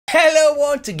Hello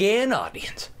once again,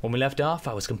 audience. When we left off,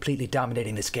 I was completely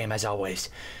dominating this game as always.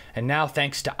 And now,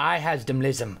 thanks to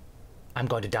IRresponsible, I'm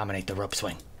going to dominate the rope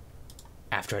swing.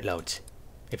 After it loads.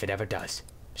 If it ever does.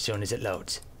 As soon as it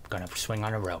loads, I'm going to swing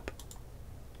on a rope.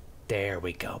 There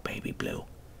we go, baby blue.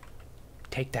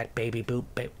 Take that, baby blue,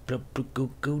 blue,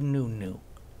 goo, goo, noo, noo.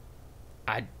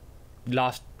 I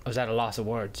was at a loss of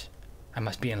words. I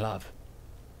must be in love.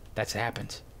 That's what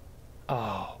happens.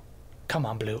 Oh, come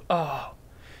on, Blue. Oh,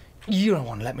 you don't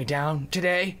want to let me down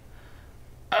today.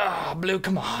 Oh, Blue,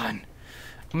 come on.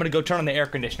 I'm going to go turn on the air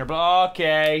conditioner.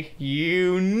 Okay,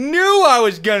 you knew I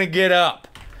was going to get up.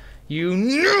 You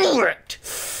knew it.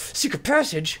 Secret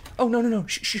passage? Oh, no, no, no.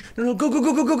 Shh, no, go, go,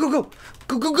 go, go, go, go, go.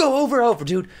 Go, over,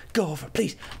 dude. Go over,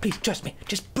 please, trust me.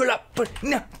 Just pull up, pull.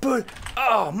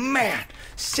 Oh, man.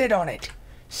 Sit on it.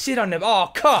 Sit on it.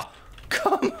 Oh, come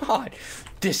on.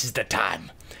 This is the time.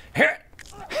 Here.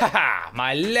 Ha-ha.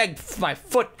 My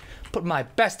foot. Put my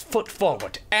best foot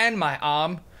forward and my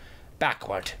arm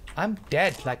backward. I'm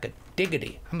dead like a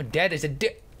diggity. I'm dead as a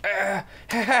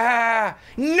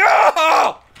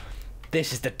No!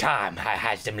 This is the time,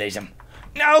 IRresponsible.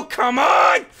 No, come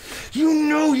on! You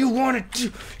know you want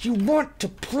to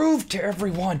prove to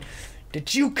everyone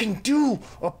that you can do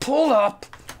a pull-up.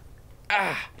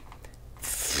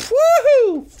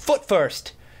 Woohoo! Foot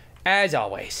first. As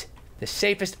always. The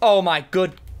safest. Oh my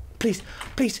good. Please.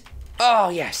 Oh,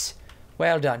 yes.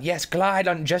 Well done. Yes, glide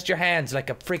on just your hands like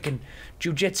a freaking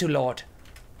jujitsu lord.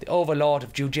 The overlord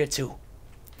of jujitsu.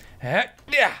 Yeah.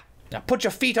 Now put your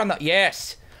feet on the,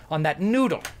 yes, on that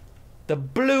noodle. The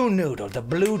blue noodle, the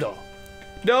bloodle.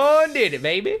 Done did it,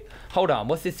 baby. Hold on,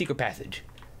 what's this secret passage?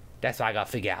 That's what I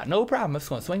gotta figure out. No problem, I'm just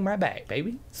gonna swing right back,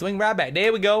 baby. Swing right back,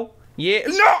 there we go. Yeah,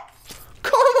 no!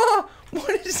 Come on!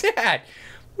 What is that?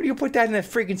 Where do you put that in the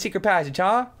freaking secret passage,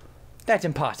 huh? That's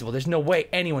impossible, there's no way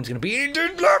anyone's gonna be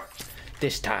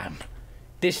this time.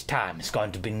 This time is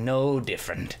going to be no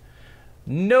different.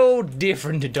 No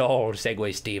different at all,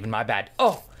 Segway Steven, my bad.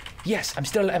 Oh, yes, I'm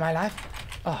still, am I alive?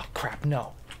 Oh, crap,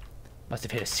 no. Must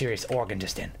have hit a serious organ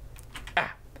just in.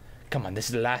 Come on, this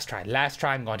is the last try. Last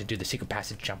try, I'm going to do the secret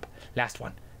passage jump. Last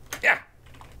one. Yeah,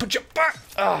 put your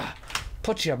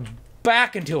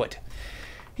back into it.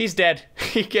 He's dead.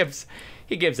 He gives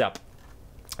up.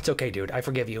 It's okay, dude. I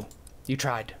forgive you. You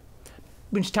tried.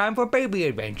 It's time for baby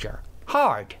adventure.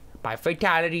 Hard by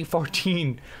Fatality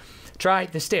 14. Try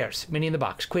the stairs. Mini in the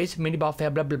box. Quiz. Mini ball fail.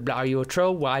 Blah blah blah. Are you a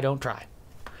tro? Well, I don't try.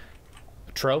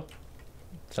 A tro?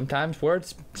 Sometimes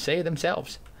words say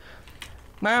themselves.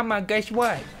 Mama, guess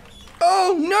what?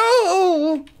 Oh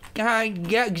no!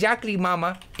 Yeah, exactly,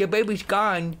 Mama. The baby's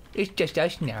gone. It's just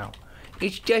us now.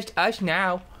 It's just us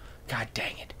now. God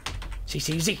dang it.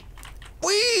 See.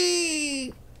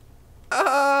 Whee!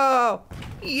 Oh!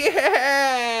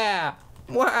 Yeah!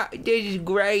 Wow, this is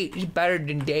great. It's better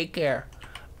than daycare.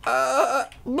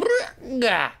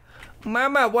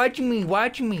 Mama, watch me,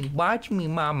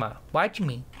 Mama. Watch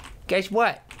me. Guess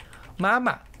what?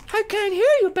 Mama, I can't hear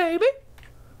you, baby.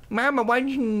 Mama, watch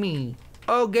me.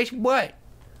 Oh, guess what?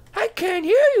 I can't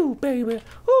hear you, baby.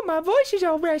 Oh, my voice is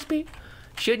all raspy.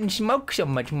 Shouldn't smoke so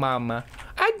much, Mama.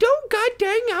 I don't, god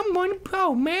dang, I'm one.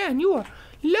 Oh, man, you are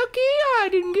lucky I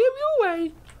didn't give you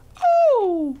away.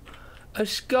 Oh, a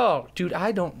skull. Dude,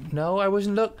 I don't know. I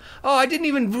wasn't Oh, I didn't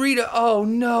even read it. Oh,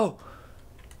 no.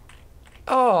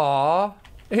 Aw,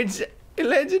 it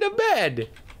lands in a bed.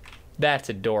 That's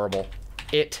adorable.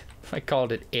 I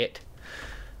called it it.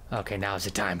 Okay, now's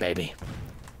the time, baby.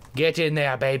 Get in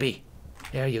there, baby.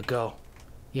 There you go.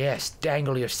 Yes,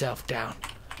 dangle yourself down.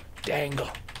 Dangle.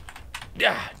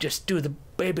 Yeah, just do the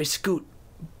baby scoot.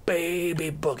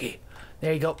 Baby boogie.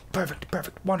 There you go. Perfect.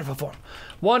 Wonderful form.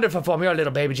 You're a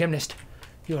little baby gymnast.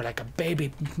 You're like a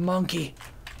baby monkey.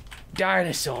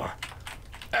 Dinosaur.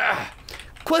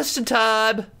 Question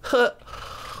time.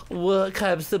 What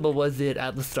kind of symbol was it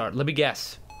at the start? Let me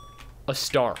guess. A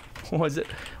star. Was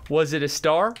it a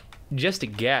star? Just a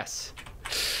guess.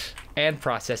 And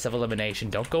process of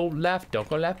elimination. Don't go left,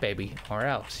 baby. Or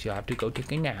else you'll have to go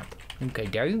take a nap. Okay,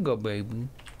 there you go, baby.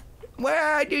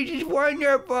 Wow, this is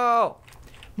wonderful.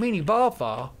 Mini ball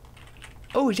fall.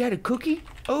 Oh, is that a cookie?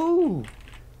 Oh,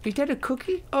 is that a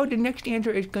cookie? Oh, the next answer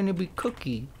is gonna be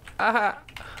cookie.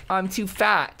 I'm too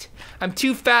fat. I'm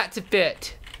too fat to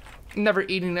fit. Never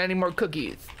eating any more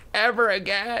cookies. Ever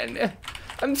again.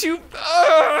 I'm too...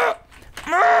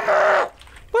 Mama!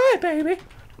 What, baby?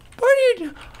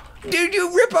 What did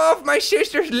you rip off my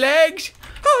sister's legs?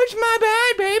 Oh, it's my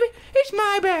bad, baby. It's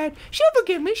my bad. She'll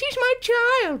forgive me. She's my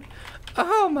child.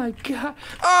 Oh, my God.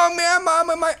 Oh, man,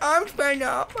 Mama, my arm's bent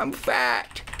up. I'm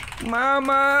fat.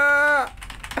 Mama!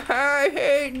 I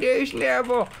hate this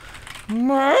level.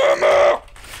 Mama!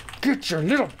 Get your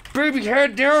little baby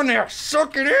head down there.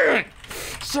 Suck it in.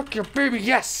 Suck your baby.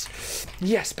 Yes.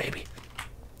 Yes, baby.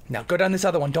 Now go down this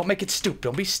other one. Don't make it stupid.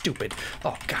 Don't be stupid.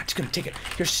 Oh, God, it's going to take it.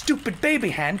 Your stupid baby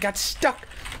hand got stuck.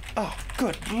 Oh,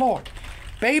 good Lord.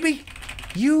 Baby,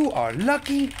 you are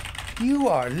lucky. You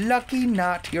are lucky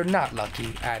not. You're not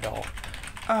lucky at all.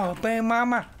 Oh, baby,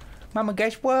 Mama. Mama,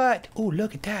 guess what? Oh,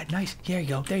 look at that. Nice. There you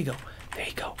go. There you go. There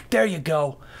you go. There you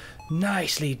go.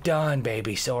 Nicely done,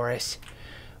 baby Saurus.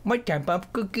 What type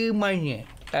of cookie was it?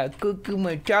 A cookie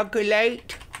with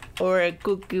chocolate? Or a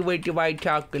cookie with white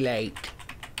chocolate?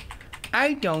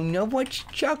 I don't know what's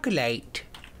chocolate.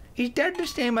 Is that the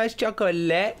same as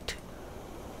chocolate?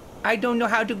 I don't know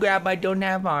how to grab. I don't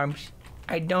have arms.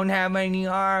 I don't have any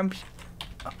arms.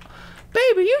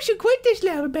 Baby, you should quit this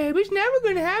level, baby. It's never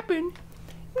gonna happen.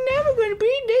 Never gonna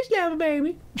beat this level,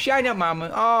 baby. Shut up,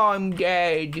 Mama. Oh, I'm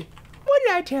dead. What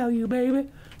did I tell you, baby?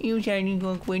 You said you're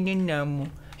gonna quit the number.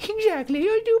 Exactly.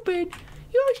 You're stupid.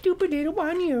 You're a stupid little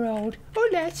 1-year-old. Or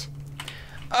less.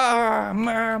 Ah,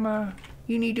 Mama.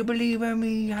 You need to believe in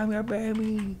me. I'm your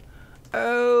baby.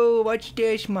 Oh, what's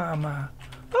this, Mama?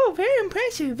 Oh, very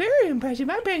impressive. Very impressive.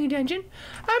 I'm paying attention.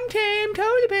 I'm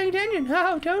totally paying attention.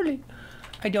 Oh, totally.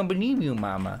 I don't believe you,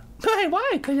 Mama. Why?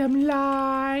 Because I'm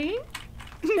lying?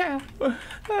 No. Oh,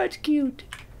 it's cute.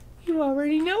 You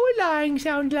already know what lying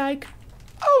sounds like.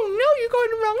 Oh, no, you're going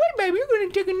the wrong way, baby. You're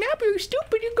going to take a nap. You're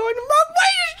stupid. You're going the wrong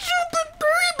way, you stupid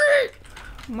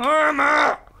baby.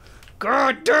 Mama.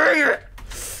 God dang it.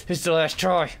 It's the last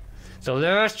try. It's the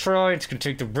last try. It's going to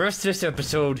take the rest of this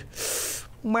episode.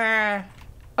 Ma.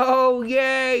 Oh,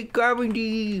 yay,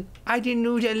 gravity. I didn't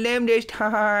lose a limb this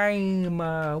time.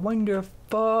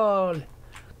 Wonderful.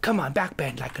 Come on,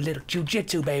 backbend like a little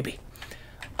jiu-jitsu, baby.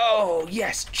 Oh,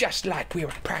 yes, just like we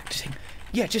were practicing.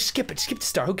 Yeah, just skip it. Skip the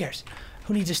star. Who cares?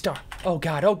 Who needs a star? Oh,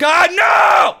 God. Oh, God,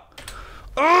 no!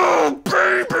 Oh,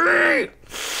 baby!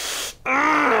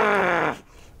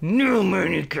 New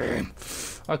minigame.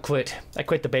 I quit. I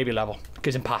quit the baby level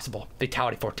because impossible.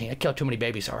 Fatality 14. I killed too many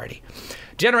babies already.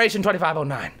 Generation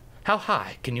 2509. How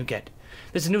high can you get?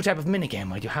 This is a new type of minigame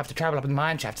where you have to travel up the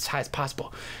mine shaft as high as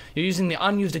possible. You're using the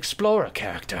unused explorer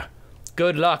character.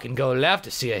 Good luck and go left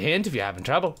to see a hint if you're having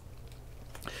trouble.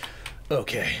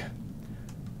 Okay.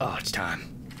 Oh, it's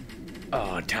time.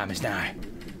 Oh, time is nigh.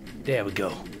 There we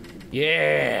go.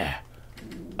 Yeah.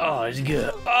 Oh, it's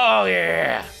good. Oh,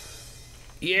 yeah.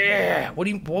 Yeah. What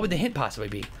would the hint possibly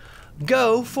be?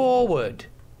 Go forward.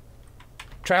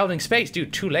 Try holding space.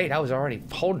 Dude, too late. I was already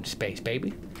holding space,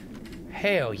 baby.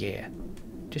 Hell yeah.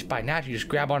 Just by now, you just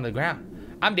grab onto the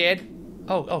ground. I'm dead.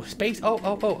 Oh, space. Oh,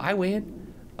 I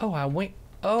win. Oh, I win.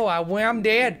 Oh, I win. I'm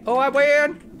dead. Oh, I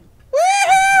win.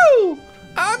 Woohoo!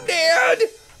 I'm dead.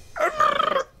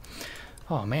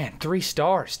 Oh, man. 3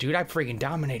 stars, dude. I freaking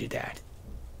dominated that.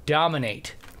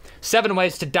 Dominate. 7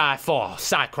 ways to die for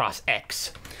Cycross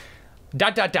X. ...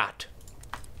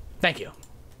 Thank you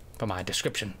for my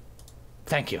description.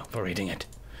 Thank you for reading it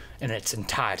in its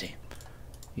entirety.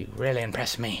 You really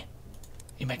impress me.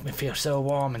 You make me feel so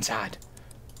warm inside.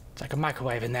 It's like a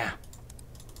microwave in there.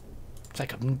 It's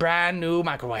like a brand new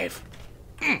microwave.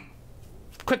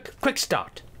 Quick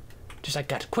start. Just like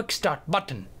that quick start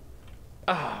button.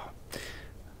 Oh,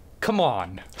 come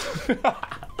on.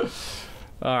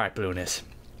 All right, Blueness.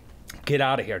 Get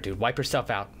out of here, dude. Wipe yourself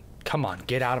out. Come on,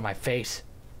 get out of my face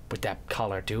with that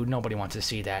color, dude. Nobody wants to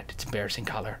see that. It's embarrassing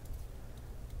color.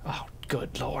 Oh,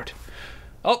 good Lord.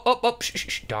 Oh,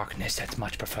 shh. Darkness, that's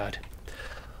much preferred.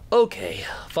 Okay,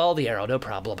 follow the arrow, no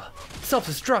problem.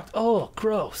 Self-destruct. Oh,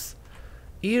 gross.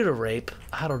 Ear rape.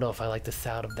 I don't know if I like the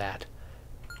sound of that.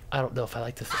 I don't know if I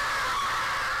like this.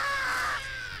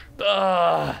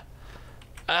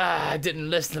 I didn't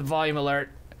listen to volume alert.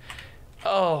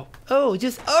 Oh,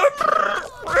 just.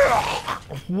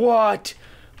 What?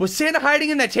 Was Santa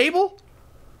hiding in that table?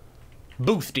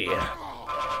 Booth dear.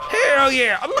 Hell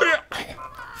yeah.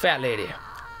 Fat lady.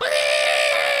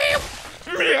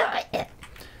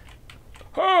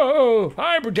 Oh,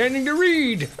 I'm pretending to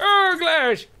read. Oh,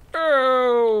 glass.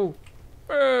 Oh,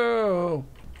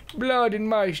 blood in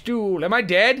my stool. Am I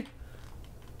dead?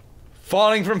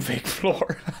 Falling from fake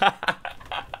floor.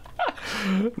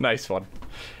 Nice one.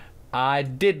 I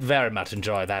did very much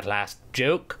enjoy that last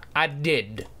joke. I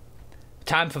did.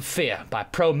 Time for Fear by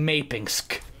Pro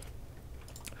Mapingsk.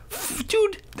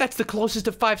 Dude, that's the closest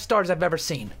to 5 stars I've ever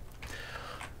seen.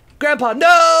 Grandpa,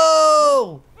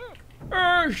 no!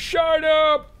 Shut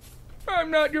up!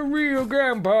 I'm not your real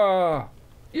grandpa.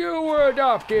 You were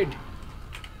adopted.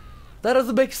 That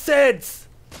doesn't make sense.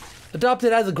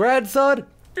 Adopted as a grandson?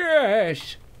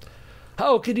 Yes.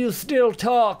 How can you still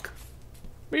talk?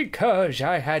 Because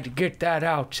I had to get that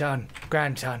out, son.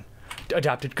 Grandson.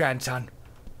 Adopted grandson.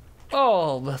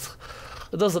 Oh,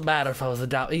 it doesn't matter if I was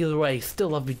adopted. Either way,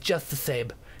 still love me just the same.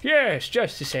 Yes,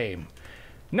 just the same.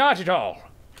 Not at all.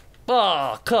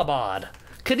 Oh, come on.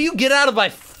 Can you get out of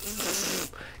my...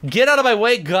 Get out of my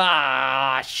way,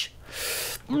 gosh.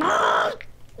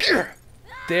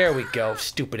 There we go,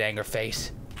 stupid anger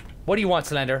face. What do you want,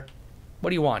 Slender? What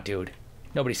do you want, dude?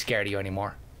 Nobody's scared of you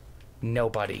anymore.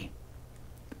 Nobody.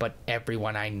 But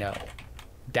everyone I know.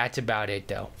 That's about it,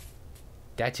 though.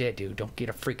 That's it, dude. Don't get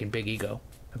a freaking big ego.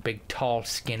 A big, tall,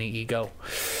 skinny ego.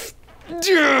 Get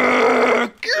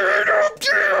up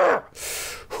there!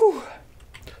 Whew.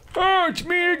 Oh, it's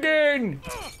me again!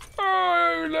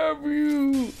 I love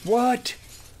you! What?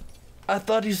 I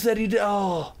thought you said he'd...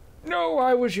 Oh. No,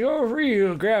 I was your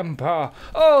real grandpa.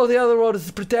 Oh, the other one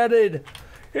is pretended.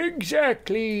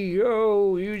 Exactly.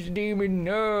 Oh, he was a demon.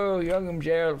 Oh, young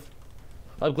himself.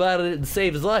 I'm glad I didn't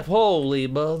save his life. Holy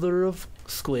mother of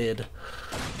squid.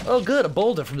 Oh, good, a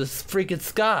boulder from this freaking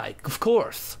sky. Of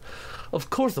course. Of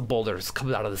course a boulder is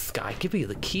coming out of the sky. Give me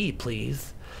the key,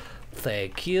 please.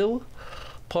 Thank you.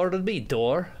 Pardon me,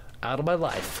 door. Out of my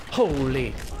life.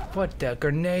 Holy. What the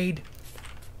grenade?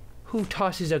 Who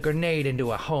tosses a grenade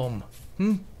into a home?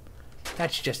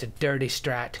 That's just a dirty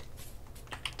strat.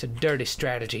 It's a dirty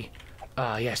strategy.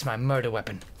 Ah, yes, my murder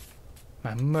weapon.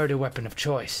 My murder weapon of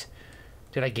choice.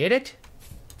 Did I get it?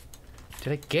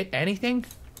 Did I get anything?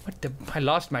 What the? I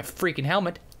lost my freaking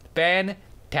helmet.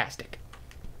 Fantastic.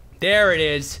 There it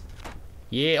is.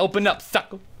 Yeah, open up,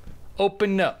 sucker.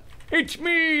 Open up. It's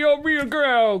me, your real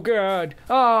girl, God.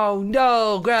 Oh,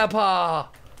 no, Grandpa.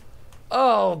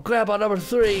 Oh, Grandpa number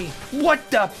 3.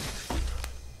 What the?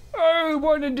 I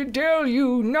wanted to tell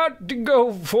you not to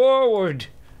go forward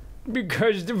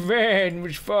because the van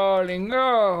was falling.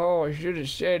 Oh, I should have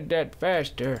said that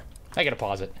faster. I gotta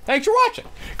pause it. Thanks for watching.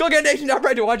 Go get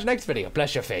Nation.Red to watch the next video.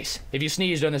 Bless your face. If you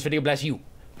sneezed on this video, bless you.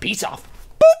 Peace off.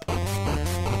 Boop.